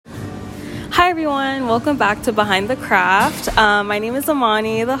Hi everyone, welcome back to Behind the Craft. My name is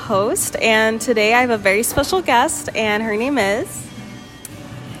Amani, the host, and today I have a very special guest, and her name is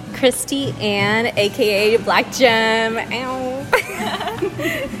Christtianne, aka Black Gem. Ow.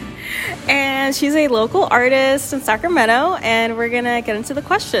 And she's a local artist in Sacramento, and we're gonna get into the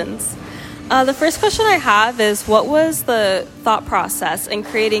questions. The first question I have is, what was the thought process in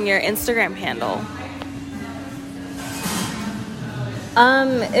creating your Instagram handle?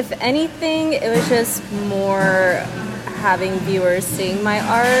 If anything, it was just more having viewers seeing my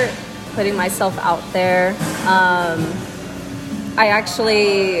art, putting myself out there.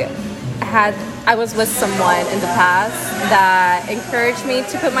 I was with someone in the past that encouraged me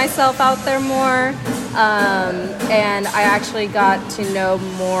to put myself out there more. And I actually got to know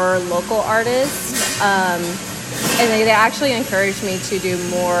more local artists. And they actually encouraged me to do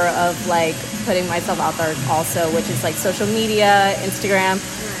more of like putting myself out there also, which is like social media, Instagram.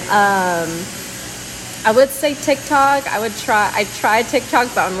 I would say TikTok. I tried TikTok,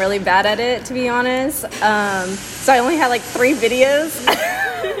 but I'm really bad at it, to be honest. So I only had like 3 videos.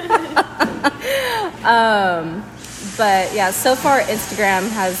 But yeah, so far Instagram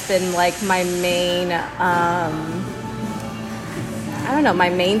has been like my main, my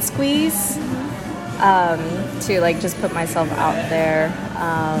main squeeze. To like just put myself out there.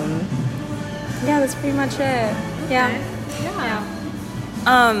 Yeah, that's pretty much it. Yeah.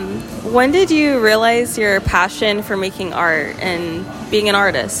 When did you realize your passion for making art and being an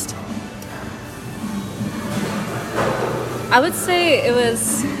artist? I would say it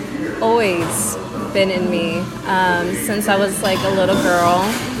was always been in me. Since I was like a little girl,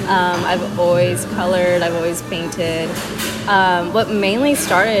 I've always colored, I've always painted. What mainly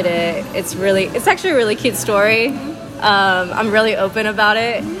started it's actually a really cute story. I'm really open about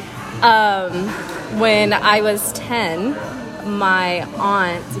it. When I was 10, my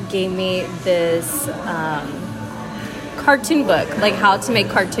aunt gave me this cartoon book, like how to make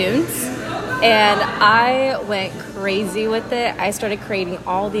cartoons. And I went crazy with it. I started creating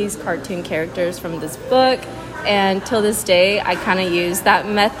all these cartoon characters from this book. And till this day, I kind of use that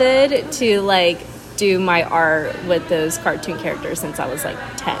method to like do my art with those cartoon characters since I was like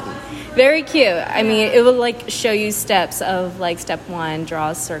 10. Very cute. I mean, it will like show you steps of like step 1, draw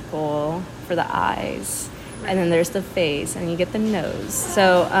a circle for the eyes. And then there's the face and you get the nose.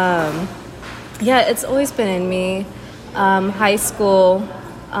 So, yeah, it's always been in me. High school,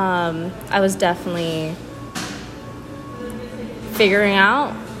 I was definitely figuring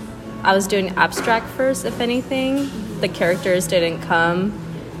out. I was doing abstract first, if anything. The characters didn't come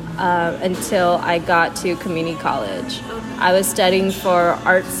until I got to community college. I was studying for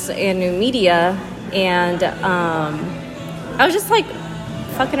arts and new media, and I was just like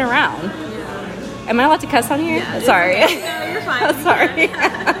fucking around. Am I allowed to cuss on here? Yeah, sorry. No, you're fine. Sorry.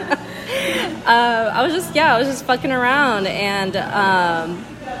 I was just fucking around, and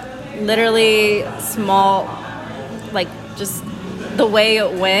literally small, like just the way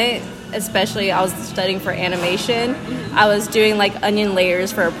it went. Especially I was studying for animation. I was doing like onion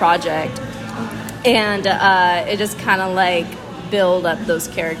layers for a project, and it just kind of like build up those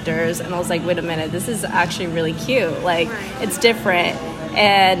characters, and I was like, wait a minute, this is actually really cute, like it's different.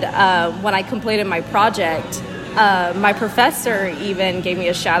 And when I completed my project, my professor even gave me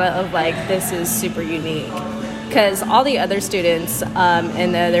a shout out of like, this is super unique, because all the other students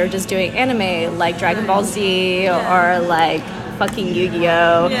in there, they were just doing anime like Dragon Ball Z or like fucking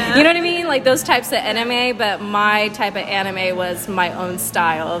Yu-Gi-Oh! Yeah. You know what I mean? Like those types of anime, but my type of anime was my own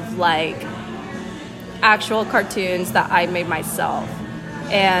style of like actual cartoons that I made myself.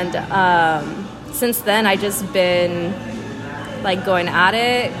 And since then, I just been like going at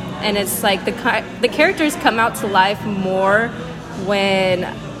it, and it's like the characters come out to life more when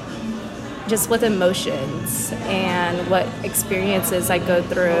just with emotions and what experiences I go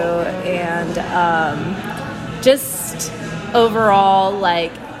through, and just overall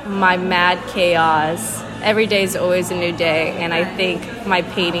like my mad chaos. Every day is always a new day, and I think my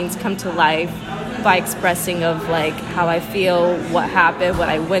paintings come to life by expressing of like how I feel, what happened, what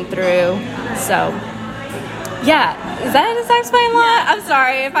I went through. So yeah, does that explain a lot? I'm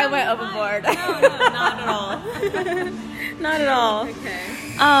sorry if I went overboard. No, not at all. Not at all.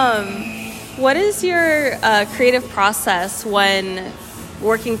 Okay. What is your creative process when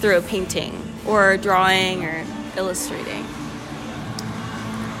working through a painting or drawing or illustrating?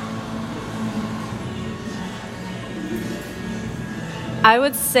 I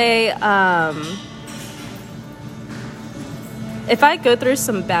would say if I go through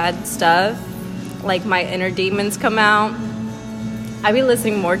some bad stuff, like my inner demons come out, I be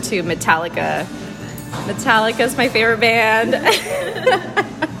listening more to Metallica. Metallica's my favorite band.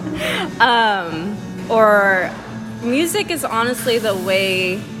 Or music is honestly the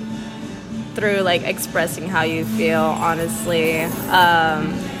way through like expressing how you feel, honestly.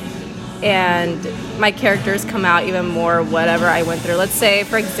 And my characters come out even more whatever I went through. Let's say,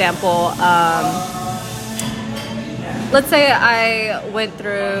 for example, let's say I went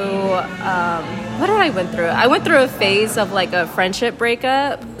through, what did I went through? I went through a phase of like a friendship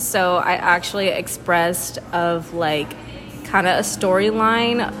breakup. So I actually expressed of like kind of a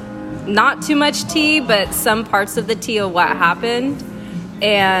storyline, not too much tea, but some parts of the tea of what happened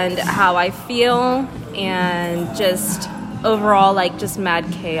and how I feel, and just overall like just mad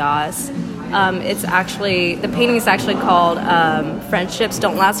chaos. It's actually, the painting is actually called Friendships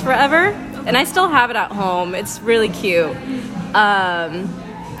Don't Last Forever, and I still have it at home. It's really cute.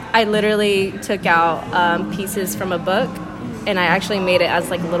 I literally took out pieces from a book, and I actually made it as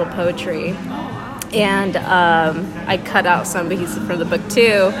like a little poetry. And I cut out some pieces from the book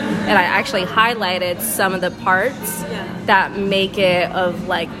too, and I actually highlighted some of the parts that make it of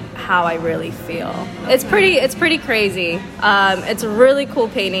like how I really feel. It's pretty crazy. It's a really cool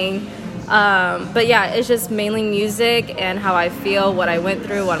painting. But yeah, it's just mainly music and how I feel, what I went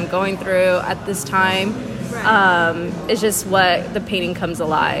through, what I'm going through at this time. It's just what the painting comes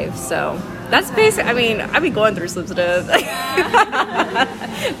alive. So that's basically, I mean, I've been going through some stuff.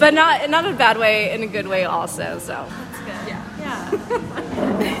 But not in a bad way, in a good way also. So that's good.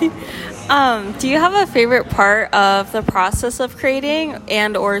 Yeah. Do you have a favorite part of the process of creating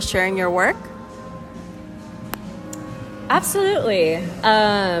and or sharing your work? Absolutely.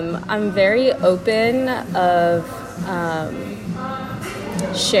 I'm very open of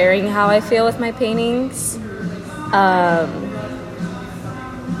sharing how I feel with my paintings.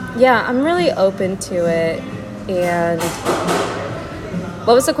 Yeah, I'm really open to it. And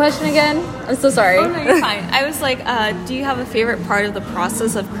what was the question again? I'm so sorry. Oh, no, you're fine. I was like, do you have a favorite part of the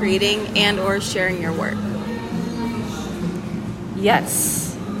process of creating and or sharing your work?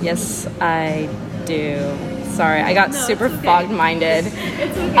 Yes, I do. Sorry, I got super fog-minded.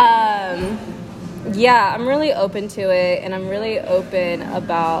 It's okay. Yeah, I'm really open to it, and I'm really open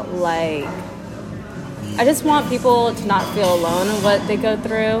about like, I just want people to not feel alone in what they go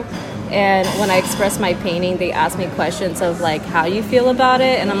through. And when I express my painting, they ask me questions of like, how you feel about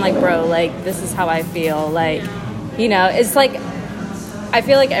it? And I'm like, bro, like, this is how I feel. Like, you know, it's like, I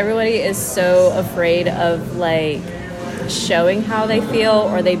feel like everybody is so afraid of like showing how they feel,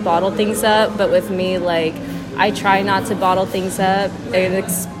 or they bottle things up. But with me, like, I try not to bottle things up. And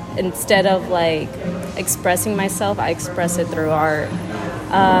instead of like expressing myself, I express it through art.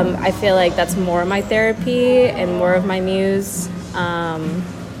 I feel like that's more of my therapy and more of my muse.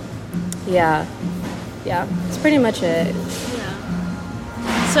 Yeah, it's pretty much it.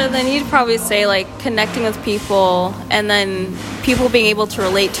 Yeah. So then you'd probably say like connecting with people, and then people being able to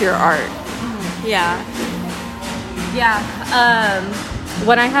relate to your art. Mm-hmm. Yeah.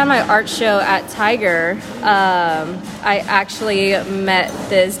 When I had my art show at Tiger, I actually met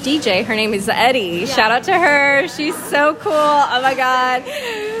this DJ. Her name is Eddie. Yeah. Shout out to her. She's so cool. Oh my God.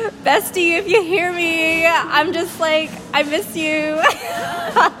 Bestie, if you hear me, I'm just like, I miss you.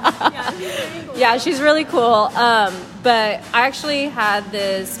 Yeah, she's really cool. But I actually had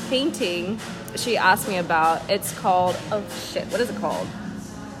this painting she asked me about. It's called, oh shit, what is it called?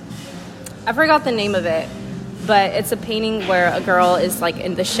 I forgot the name of it. But it's a painting where a girl is like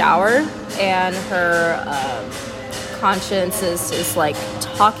in the shower, and her conscience is like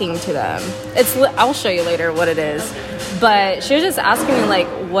talking to them. I'll show you later what it is. But she was just asking me like,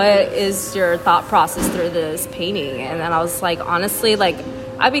 what is your thought process through this painting? And then I was like, honestly, like,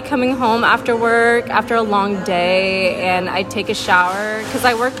 I'd be coming home after work, after a long day, and I'd take a shower, because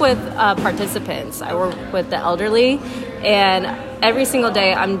I work with participants. I work with the elderly, and every single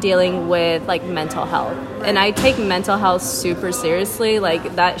day I'm dealing with like mental health, and I take mental health super seriously.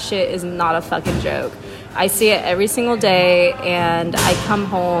 Like, that shit is not a fucking joke. I see it every single day, and I come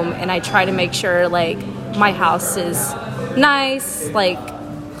home and I try to make sure like my house is nice, like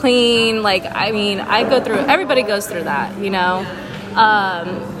clean. Like, I mean, everybody goes through that, you know?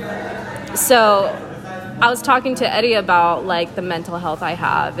 So I was talking to Eddie about like the mental health I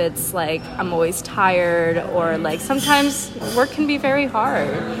have. It's like I'm always tired, or like sometimes work can be very hard,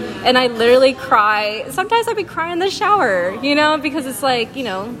 and I literally cry. Sometimes I'd be crying in the shower, you know, because it's like, you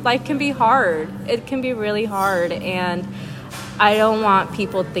know, life can be hard. It can be really hard, and I don't want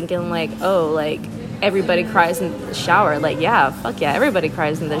people thinking like, oh, like everybody cries in the shower. Like, yeah, fuck yeah, everybody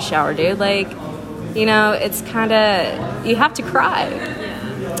cries in the shower, dude. Like, you know, it's kind of, you have to cry.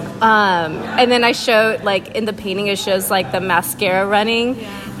 And then I showed, like, in the painting, it shows, like, the mascara running.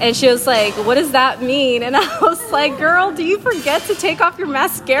 Yeah. And she was like, what does that mean? And I was like, girl, do you forget to take off your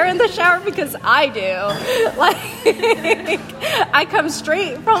mascara in the shower? Because I do. Like, I come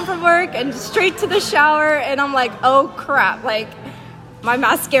straight from work and straight to the shower, and I'm like, oh crap, like my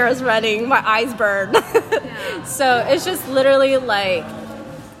mascara's running, my eyes burn. Yeah. So it's just literally like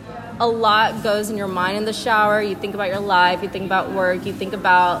a lot goes in your mind in the shower. You think about your life, you think about work, you think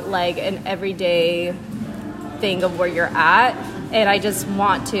about like an everyday thing of where you're at. And I just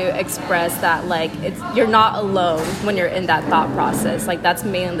want to express that, like, you're not alone when you're in that thought process. Like, that's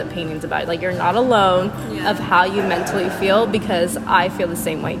mainly the paintings about it. Like, you're not alone of how you mentally feel, because I feel the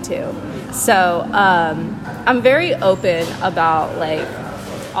same way too. So I'm very open about like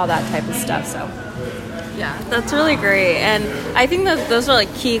all that type of stuff. So yeah, that's really great. And I think that those are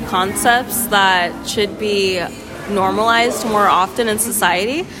like key concepts that should be normalized more often in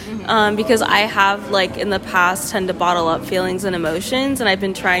society, because I have like in the past tend to bottle up feelings and emotions, and I've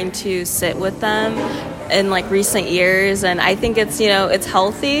been trying to sit with them in like recent years. And I think it's, you know, it's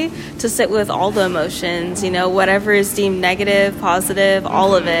healthy to sit with all the emotions, you know, whatever is deemed negative, positive,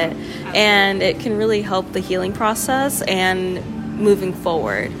 all of it, and it can really help the healing process and moving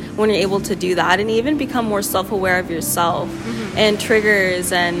forward when you're able to do that, and even become more self-aware of yourself and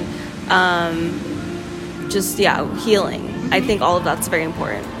triggers and just healing. I think all of that's very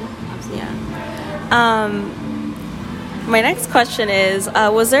important. My next question is,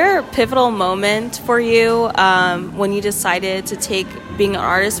 was there a pivotal moment for you when you decided to take being an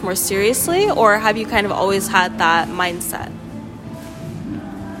artist more seriously, or have you kind of always had that mindset?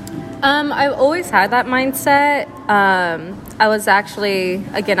 I've always had that mindset. I was actually,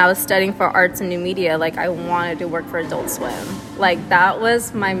 again, I was studying for arts and new media. Like, I wanted to work for Adult Swim. Like, that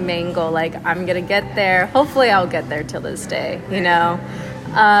was my main goal. Like, I'm going to get there. Hopefully I'll get there till this day, you know?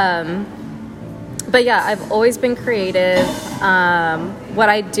 But yeah, I've always been creative. What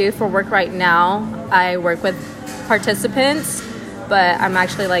I do for work right now, I work with participants, but I'm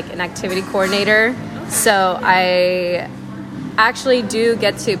actually like an activity coordinator. So I actually do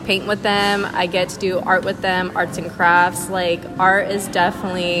get to paint with them. I get to do art with them, arts and crafts. Like, art is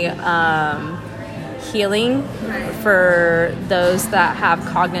definitely healing for those that have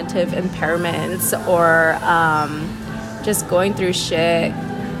cognitive impairments or just going through shit.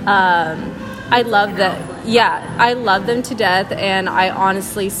 I love that. Yeah, I love them to death, and I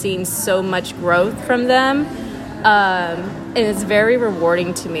honestly seen so much growth from them, and it's very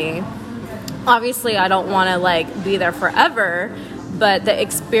rewarding to me. Obviously, I don't want to like be there forever, but the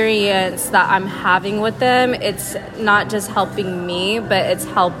experience that I'm having with them, it's not just helping me, but it's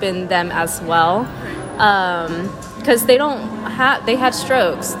helping them as well, because they had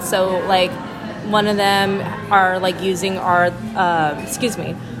strokes. So like one of them are like using our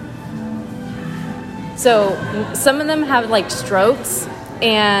so some of them have like strokes,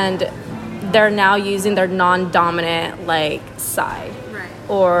 and they're now using their non-dominant like side.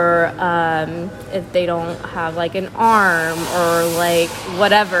 Or if they don't have like an arm or like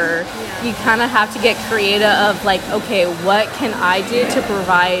whatever, you kind of have to get creative of like, okay, what can I do to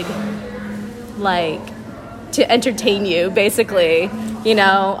provide, like, to entertain you, basically, you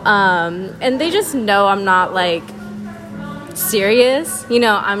know? And they just know I'm not like serious, you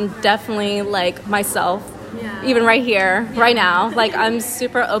know. I'm definitely like myself, even right here, right now. Like, I'm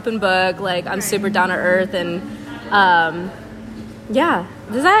super open book, like I'm super down to earth, and yeah.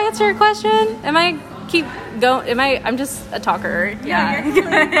 Does that answer your question? I'm just a talker. Yeah, you're doing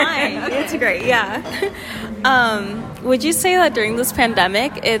fine. Okay. It's great, yeah. Would you say that during this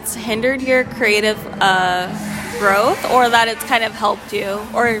pandemic, it's hindered your creative growth, or that it's kind of helped you,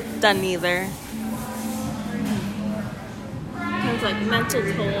 or done neither? Kind of like mental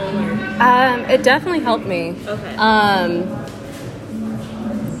toll, or... It definitely helped me. Okay.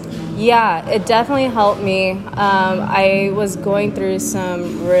 Yeah, it definitely helped me. I was going through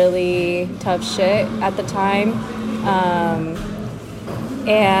some really tough shit at the time.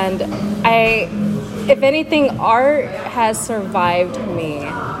 And if anything, art has survived me,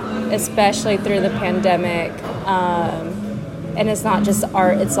 especially through the pandemic. And it's not just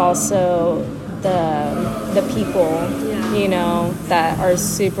art, it's also the people, you know, that are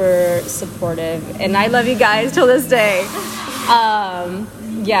super supportive. And I love you guys till this day.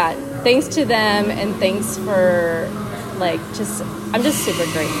 Yeah, thanks to them, and thanks for like I'm just super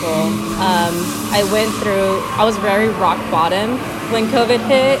grateful. I was very rock bottom when COVID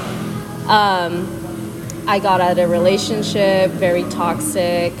hit. I got out of a relationship, very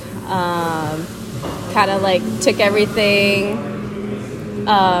toxic, kind of like took everything,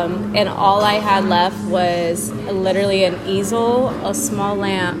 and all I had left was literally an easel, a small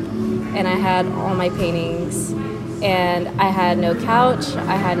lamp, and I had all my paintings. and I had no couch,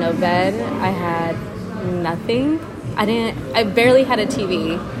 I had no bed, I had nothing. I barely had a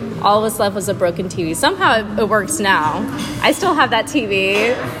TV. All was left was a broken TV. Somehow it works now. I still have that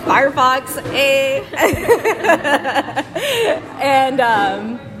TV, Firefox, and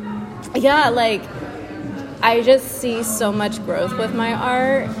yeah, like, I just see so much growth with my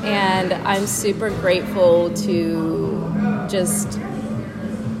art, and I'm super grateful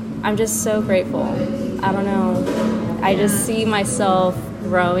I'm just so grateful. I don't know. I just see myself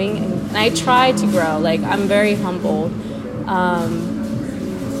growing, and I try to grow. Like, I'm very humble.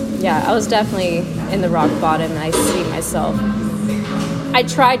 Yeah, I was definitely in the rock bottom, and I see myself. I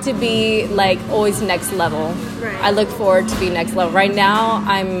try to be, like, always next level. Right. I look forward to be next level. Right now,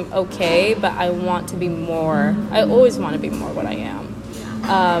 I'm okay, but I want to be more. I always want to be more what I am.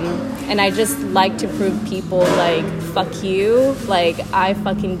 And I just like to prove people, like, fuck you. Like, I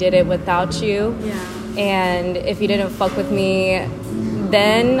fucking did it without you. Yeah. And if you didn't fuck with me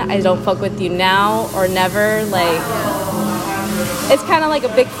then, I don't fuck with you now or never. Like, it's kind of like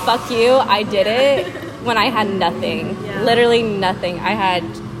a big fuck you. I did it when I had nothing. Yeah. Literally nothing. I had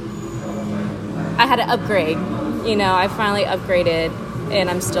to upgrade. You know, I finally upgraded, and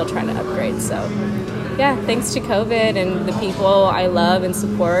I'm still trying to upgrade. So, yeah, thanks to COVID and the people I love and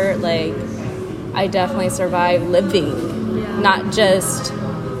support, like, I definitely survived living, not just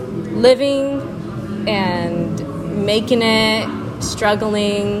living and making it,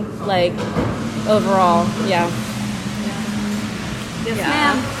 struggling, like, overall, yeah. Yes,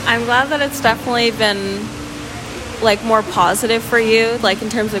 ma'am. I'm glad that it's definitely been, like, more positive for you, like, in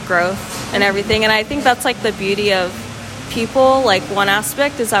terms of growth and everything. And I think that's, like, the beauty of people. Like, one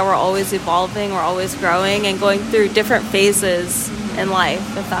aspect is that we're always evolving, we're always growing and going through different phases in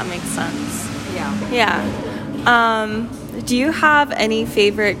life, if that makes sense. Yeah. Do you have any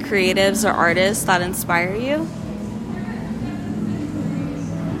favorite creatives or artists that inspire you?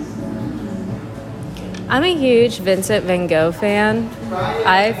 I'm a huge Vincent van Gogh fan.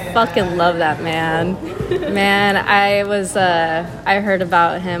 I fucking love that man. Man, I heard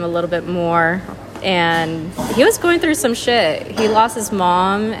about him a little bit more, and he was going through some shit. He lost his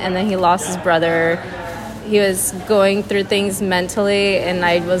mom, and then he lost his brother. He was going through things mentally, and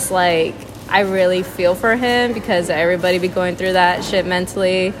I was like, I really feel for him, because everybody be going through that shit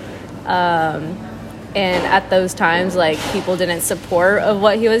mentally. And at those times, like, people didn't support of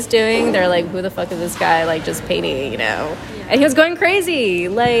what he was doing. They're like, who the fuck is this guy, like, just painting, you know? And he was going crazy.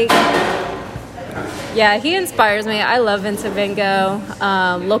 Like, yeah, he inspires me. I love Vincent van Gogh.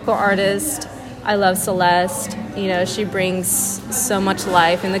 Local artist, I love Celeste. You know, she brings so much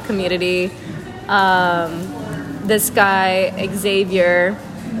life in the community. This guy, Xavier,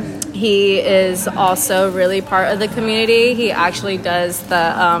 he is also really part of the community. He actually does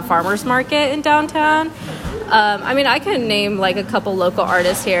the farmers market in downtown. I mean, I can name, like, a couple local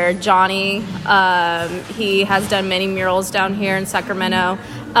artists here. Johnny, he has done many murals down here in Sacramento.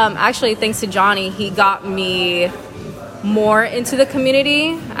 Actually, thanks to Johnny, he got me more into the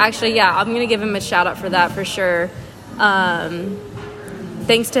community. Actually, yeah, I'm going to give him a shout out for that for sure.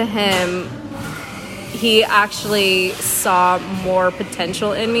 Thanks to him, he actually saw more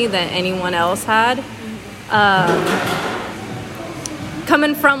potential in me than anyone else had.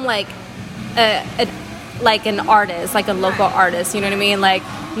 Coming from, like, like an artist, like a local artist, you know what I mean? Like,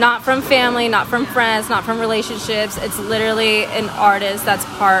 not from family, not from friends, not from relationships. It's literally an artist that's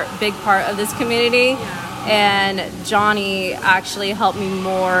big part of this community. And Johnny actually helped me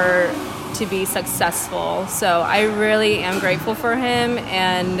more to be successful. So I really am grateful for him,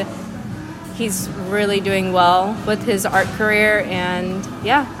 and he's really doing well with his art career. And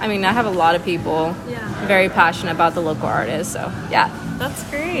yeah, I mean, I have a lot of people very passionate about the local artists. So yeah, that's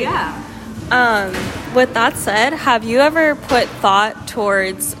great. Yeah. With that said, have you ever put thought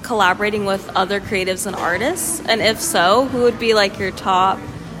towards collaborating with other creatives and artists? And if so, who would be, like, your top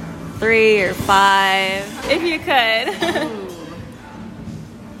 3 or 5, if you could?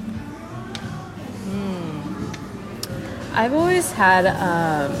 I've always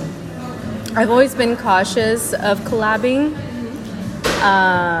been cautious of collabing.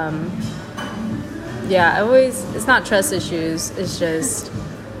 It's not trust issues, it's just,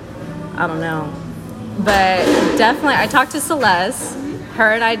 I don't know. But definitely, I talked to Celeste.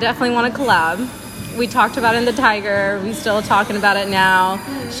 Her and I definitely want to collab. We talked about it in the Tiger. We still talking about it now.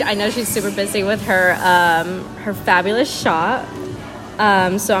 I know she's super busy with her fabulous shop.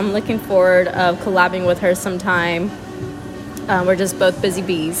 So I'm looking forward of collabing with her sometime. We're just both busy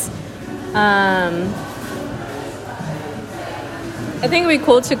bees. I think it'd be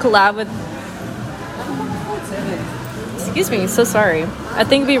cool to collab with. Excuse me, so sorry. I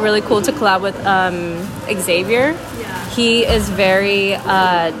think it'd be really cool to collab with Xavier. Yeah. He is very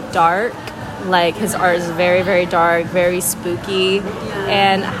dark. Like, his art is very, very dark, very spooky. Yeah.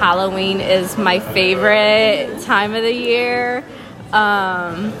 And Halloween is my favorite time of the year.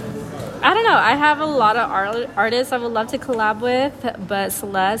 I don't know. I have a lot of artists I would love to collab with, but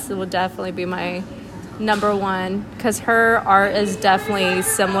Celeste will definitely be my number one because her art is definitely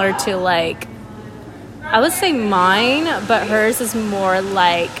similar to, like, I would say mine, but hers is more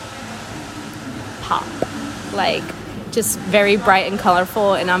like pop, like just very bright and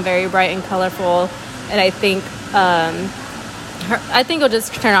colorful, and I'm very bright and colorful, and I think it'll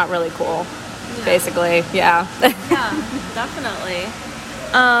just turn out really cool. Yeah. Basically, yeah. Yeah, definitely.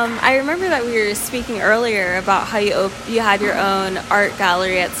 I remember that we were speaking earlier about how you had your own art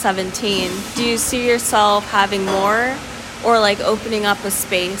gallery at 17. Do you see yourself having more, or like opening up a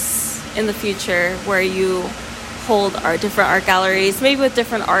space in the future where you hold different art galleries, maybe with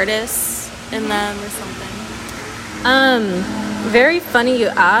different artists in them or something? Very funny you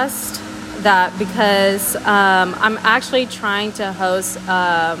asked that because I'm actually trying to host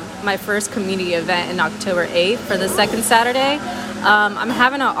my first community event in October 8th for the second Saturday. I'm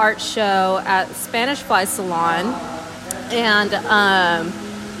having an art show at Spanish Fly Salon, and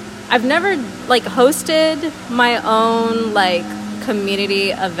I've never like hosted my own like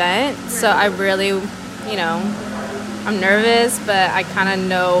community event, so I really, I'm nervous, but I kind of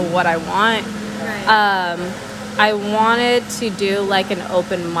know what I want. Right. I wanted to do like an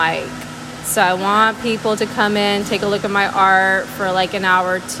open mic. So I want people to come in, take a look at my art for like an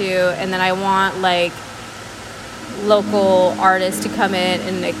hour or two, and then I want like local artists to come in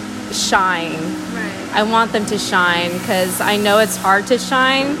and like, shine. Right. I want them to shine because I know it's hard to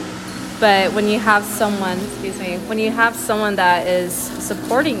shine, but when you have someone, that is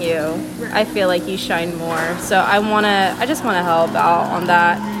supporting you, right, I feel like you shine more. So I just want to help out on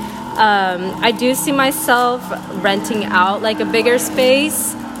that. I do see myself renting out like a bigger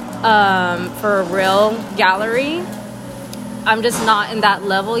space for a real gallery. I'm just not in that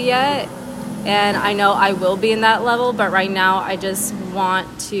level yet, and I know I will be in that level, but right now I just want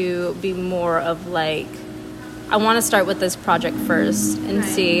to be more of like, I want to start with this project first and right,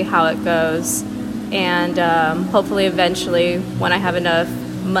 see how it goes, and hopefully eventually when I have enough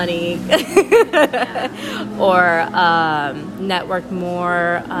money or network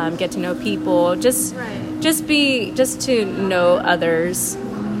more, get to know people, just to know others.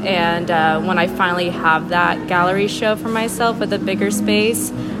 And when I finally have that gallery show for myself with a bigger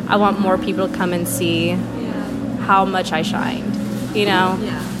space, I want more people to come and see how much I shined, Yeah.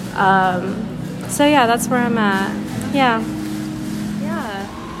 So yeah, that's where I'm at. Yeah.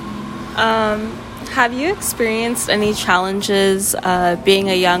 Have you experienced any challenges being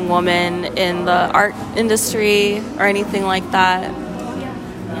a young woman in the art industry or anything like that?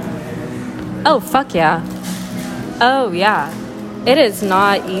 Oh, fuck yeah. Oh, yeah. It is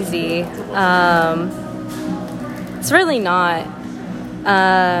not easy. It's really not.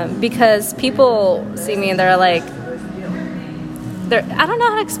 Because people see me and they're like, I don't know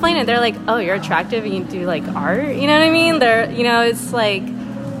how to explain it. They're like, oh, you're attractive and you do like art? You know what I mean? It's like,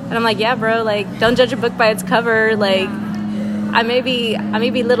 and I'm like, yeah, bro, like, don't judge a book by its cover. Like, I may be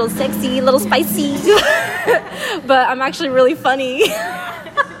a little sexy, a little spicy, but I'm actually really funny.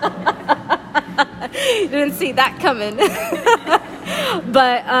 Didn't see that coming.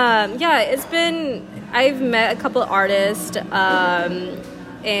 But yeah, I've met a couple of artists, and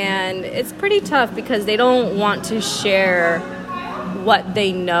it's pretty tough because they don't want to share what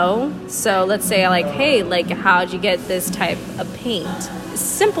they know. So let's say like, hey, like, how'd you get this type of paint?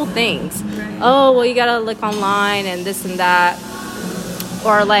 Simple things. Oh, well, you gotta look online and this and that.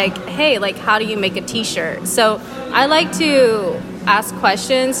 Or like, hey, like, how do you make a t-shirt? So I like to ask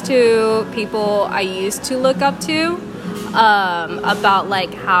questions to people I used to look up to, about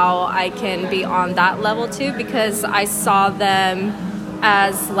like how I can be on that level too, because I saw them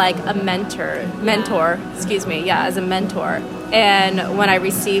as like a mentor, as a mentor. And when I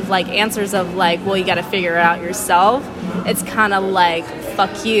receive like answers of like, well, you got to figure it out yourself, it's kind of like,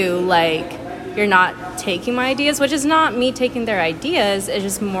 fuck you, like, you're not taking my ideas, which is not me taking their ideas. It's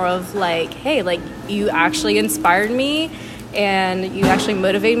just more of like, hey, like, you actually inspired me and you actually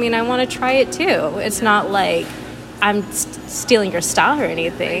motivated me and I want to try it too. It's not like I'm stealing your style or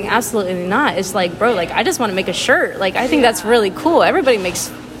anything. Absolutely not. It's like, bro, like, I just want to make a shirt. Like, I think that's really cool. Everybody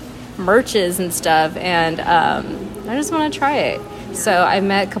makes merches and stuff, and I just want to try it. So I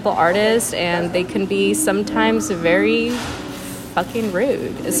met a couple artists, and they can be sometimes very fucking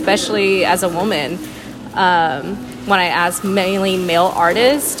rude, especially as a woman. When I ask mainly male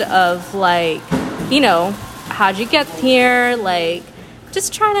artists of like, you know, how'd you get here? Like, I'm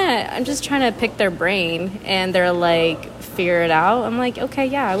just trying to pick their brain. And they're like, figure it out. I'm like, okay,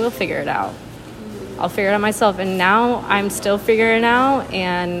 yeah, I will figure it out. I'll figure it out myself. And now I'm still figuring it out,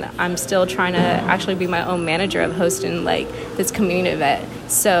 and I'm still trying to actually be my own manager of hosting like this community event.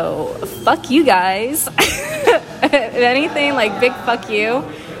 So fuck you guys. If anything, like, big fuck you.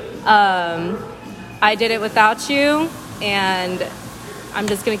 I did it without you, and I'm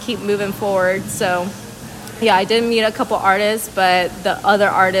just gonna keep moving forward. So yeah, I did meet a couple artists, but the other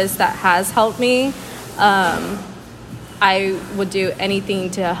artists that has helped me, I would do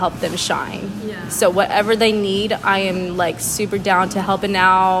anything to help them shine. Yeah. So whatever they need, I am like super down to helping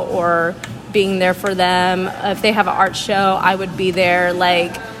out or being there for them. If they have an art show, I would be there.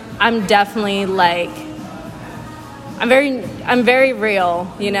 Like, I'm definitely like, I'm very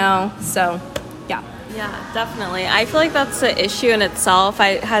real, you know? So yeah. Yeah, definitely. I feel like that's an issue in itself.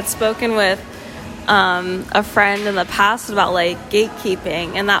 I had spoken with a friend in the past about like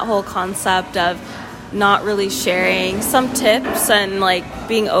gatekeeping and that whole concept of not really sharing some tips and like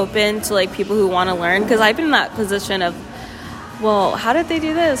being open to like people who want to learn, because I've been in that position of, well, how did they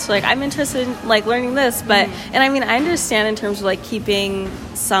do this? Like, I'm interested in like learning this, but and I mean, I understand in terms of like keeping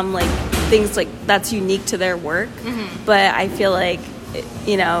some like things like that's unique to their work, but I feel like,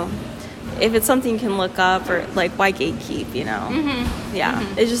 you know, if it's something you can look up, or like, why gatekeep, you know?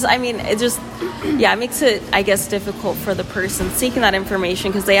 It's just, I mean, it just, it makes it, I guess, difficult for the person seeking that information,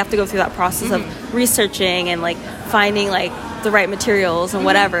 because they have to go through that process of researching and like finding like the right materials and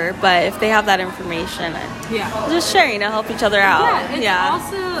whatever. But if they have that information, just sharing to help each other out.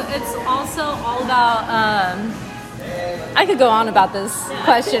 It's also all about, I could go on about this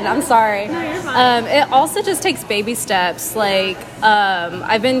question. I'm sorry. No, you're fine. It also just takes baby steps. Like,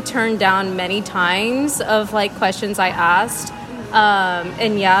 I've been turned down many times of like questions I asked.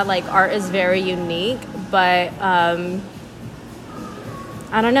 And yeah, like, art is very unique, but I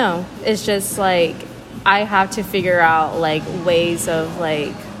don't know. It's just like, I have to figure out like ways of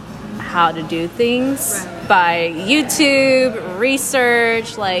like how to do things by YouTube,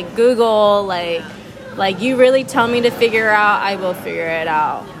 research, like Google, like, you really tell me to figure out, I will figure it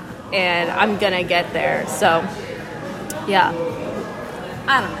out. And I'm going to get there. So, yeah.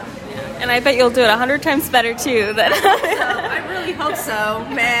 I don't know. And I bet you'll do it 100 times better, too. I really hope so,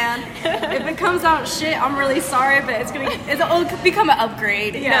 man. If it comes out shit, I'm really sorry, but it'll become an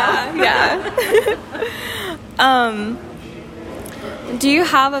upgrade. Yeah. Do you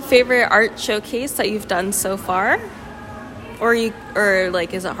have a favorite art showcase that you've done so far? Or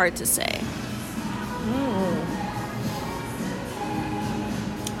like, is it hard to say?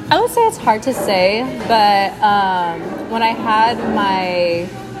 I would say it's hard to say, but when I had my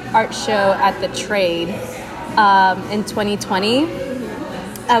art show at the Trade in 2020,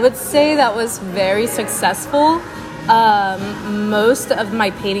 I would say that was very successful. Most of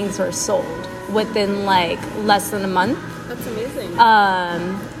my paintings were sold within like less than a month. That's amazing.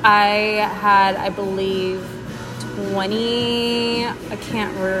 I had, I believe, 20, I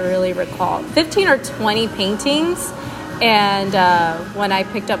can't really recall, 15 or 20 paintings. And when I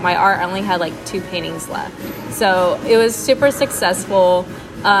picked up my art, I only had like 2 paintings left. So it was super successful.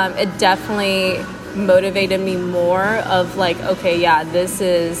 It definitely motivated me more of like, okay, yeah, this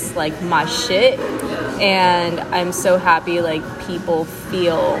is like my shit. And I'm so happy like people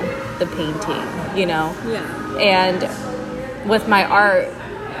feel the painting, you know? Yeah. And with my art,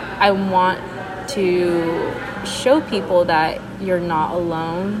 I want to show people that you're not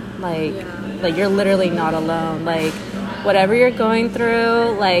alone. Like you're literally not alone. Like, whatever you're going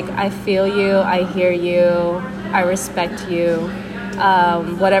through, like, I feel you, I hear you, I respect you.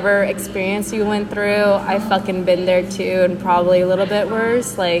 Whatever experience you went through, I fucking been there too, and probably a little bit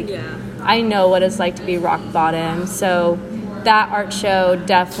worse. Like, I know what it's like to be rock bottom. So that art show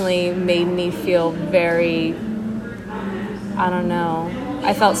definitely made me feel very, I don't know,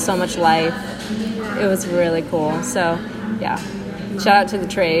 I felt so much life. It was really cool. So, yeah. Shout out to the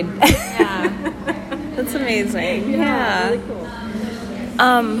Trade. That's amazing. Yeah. Really cool.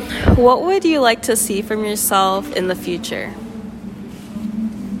 What would you like to see from yourself in the future?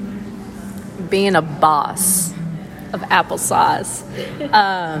 Being a boss of applesauce.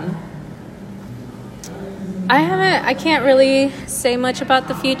 I can't really say much about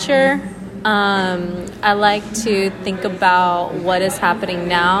the future. I like to think about what is happening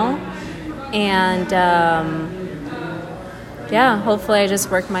now, and hopefully I just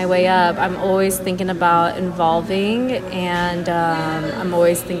work my way up. I'm always thinking about evolving, and I'm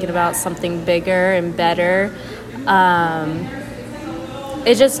always thinking about something bigger and better.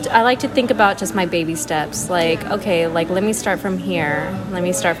 I like to think about just my baby steps. Like, okay, like let me start from here. Let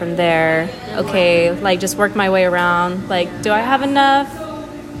me start from there. Okay, like just work my way around. Like, do I have enough?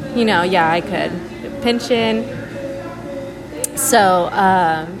 Yeah, I could. Pension. So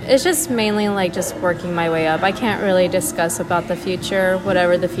it's just mainly like just working my way up. I can't really discuss about the future.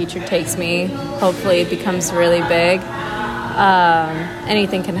 Whatever the future takes me, hopefully it becomes really big.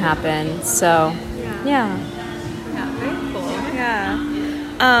 Anything can happen. So, yeah. Yeah, very cool. Yeah.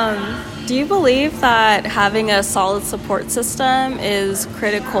 Do you believe that having a solid support system is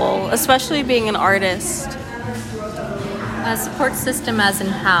critical, especially being an artist? A support system as in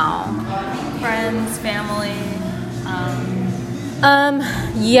how? Friends, family,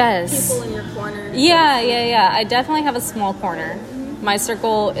 yes. people in your corner. Yeah. I definitely have a small corner. My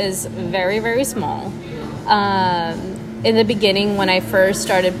circle is very, very small. In the beginning, when I first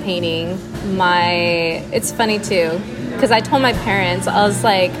started painting, it's funny too, because I told my parents, I was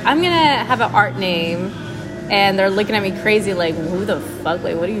like, I'm going to have an art name. And they're looking at me crazy, like, who the fuck?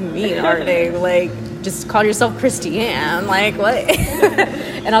 Like, what do you mean art name? Like, just call yourself Christtianne. Like, what?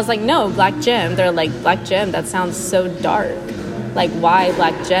 And I was like, no, Black Gem. They're like, Black Gem? That sounds so dark. Like, why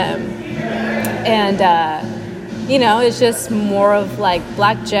Black Gem? And, it's just more of like,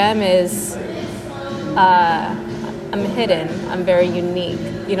 Black Gem is, I'm hidden. I'm very unique.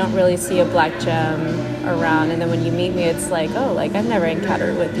 You don't really see a black gem around. And then when you meet me, it's like, oh, like I've never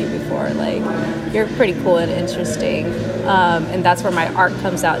encountered with you before. Like, you're pretty cool and interesting. And that's where my art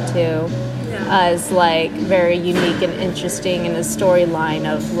comes out too. As like very unique and interesting in a storyline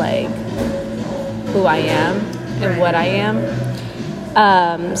of like who I am and what I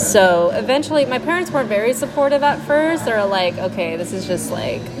am. So eventually my parents weren't very supportive at first. They were like, okay, this is just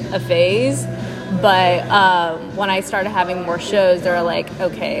like a phase. But when I started having more shows, they were like,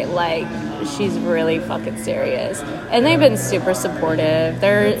 okay, like she's really fucking serious. And they've been super supportive.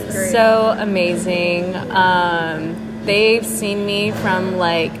 They're so amazing. They've seen me from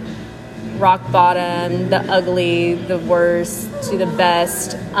like rock bottom, the ugly, the worst, to the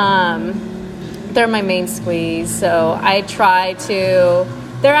best. They're my main squeeze. So I try to...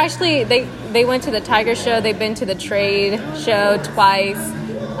 They're actually... They went to the Tiger show. They've been to the Trade show twice.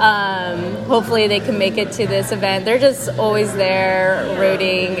 Hopefully they can make it to this event. They're just always there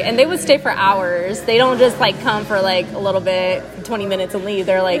rooting, and they would stay for hours. They don't just like come for like a little bit, 20 minutes and leave.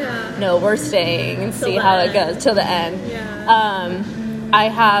 They're like, no, we're staying and see how it goes till the end. I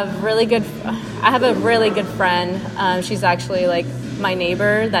have a really good friend. She's actually like my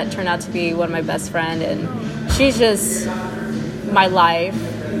neighbor that turned out to be one of my best friend, and she's just my life.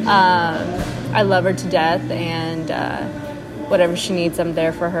 I love her to death, and whatever she needs, I'm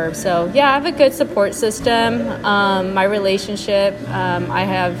there for her. So yeah, I have a good support system. My relationship,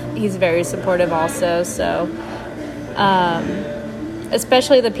 he's very supportive also. So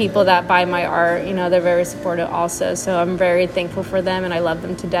especially the people that buy my art, they're very supportive also. So I'm very thankful for them, and I love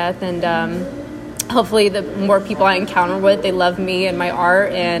them to death. And hopefully the more people I encounter with, they love me and my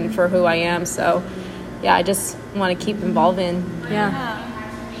art and for who I am. So yeah, I just want to keep evolving. Yeah.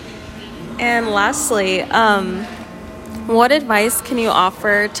 And lastly, what advice can you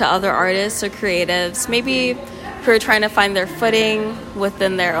offer to other artists or creatives, maybe who are trying to find their footing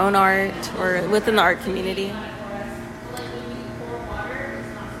within their own art or within the art community?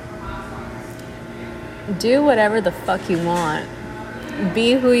 Do whatever the fuck you want.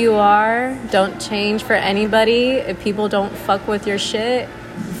 Be who you are. Don't change for anybody. If people don't fuck with your shit,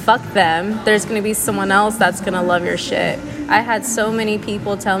 fuck them. There's going to be someone else that's going to love your shit. I had so many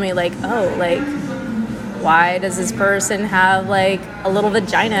people tell me like, oh, like, why does this person have like a little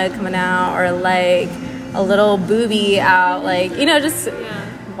vagina coming out or like a little boobie out? Like, just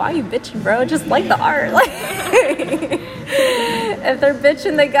why are you bitching, bro? Just like the art. Like, if they're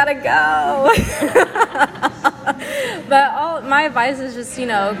bitching, they gotta go. But my advice is just,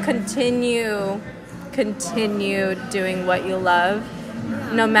 continue doing what you love,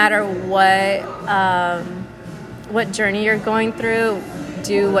 no matter what journey you're going through.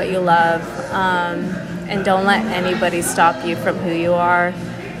 Do what you love. And don't let anybody stop you from who you are.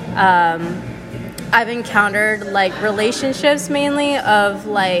 I've encountered like relationships mainly of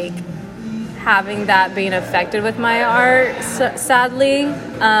like having that being affected with my art, sadly.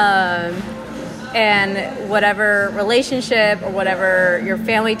 And whatever relationship or whatever your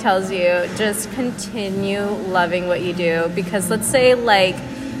family tells you, just continue loving what you do. Because let's say like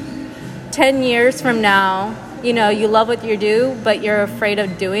 10 years from now, you love what you do, but you're afraid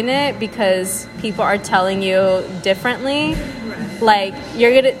of doing it because people are telling you differently. Like,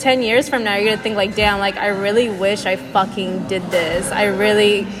 10 years from now, you're gonna think like, damn, like, I really wish I fucking did this.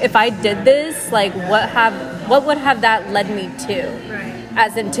 If I did this, like, what would have that led me to? Right.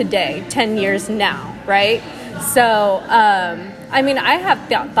 as in today, 10 years now, right? So, I mean, I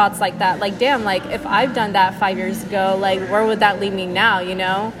have thoughts like that. Like, damn, like, if I've done that 5 years ago, like, where would that leave me now, you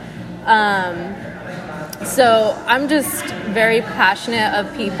know? So I'm just very passionate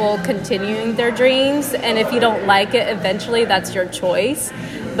of people continuing their dreams. And if you don't like it, eventually that's your choice.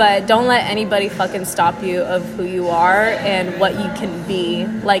 But don't let anybody fucking stop you of who you are and what you can be.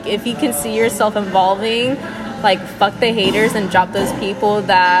 Like, if you can see yourself evolving, like, fuck the haters and drop those people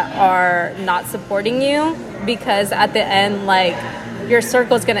that are not supporting you. Because at the end, like, your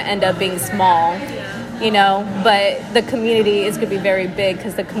circle is going to end up being small, you know, but the community is going to be very big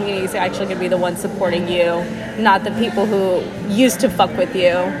because the community is actually going to be the one supporting you, not the people who used to fuck with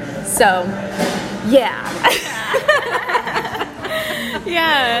you. So, yeah.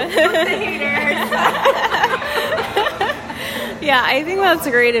 Yeah. Fuck the haters. Yeah, I think that's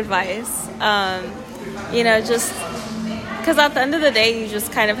great advice. You know, just because at the end of the day, you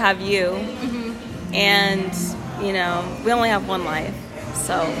just kind of have you. And, you know, we only have one life.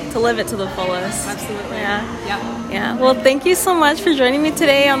 So to live it to the fullest. Absolutely. Yeah. Well, thank you so much for joining me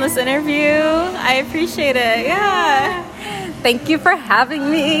today on this interview. I appreciate it. Yeah. Thank you for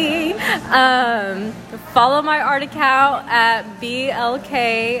having me. Follow my art account at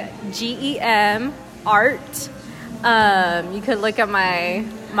BLKGEM art. You could look at my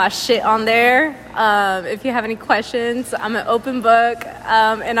shit on there. If you have any questions, I'm an open book,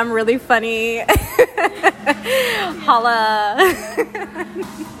 and I'm really funny. Holla.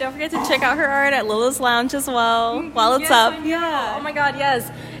 Don't forget to check out her art at Lola's Lounge as well while it's up. Yeah. Oh my God,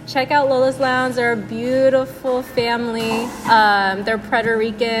 yes. Check out Lola's Lounge. They're a beautiful family. They're Puerto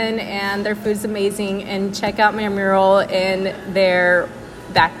Rican and their food's amazing. And check out my mural in their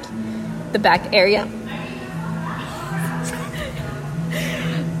the back area.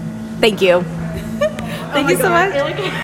 Thank you. Thank you so much.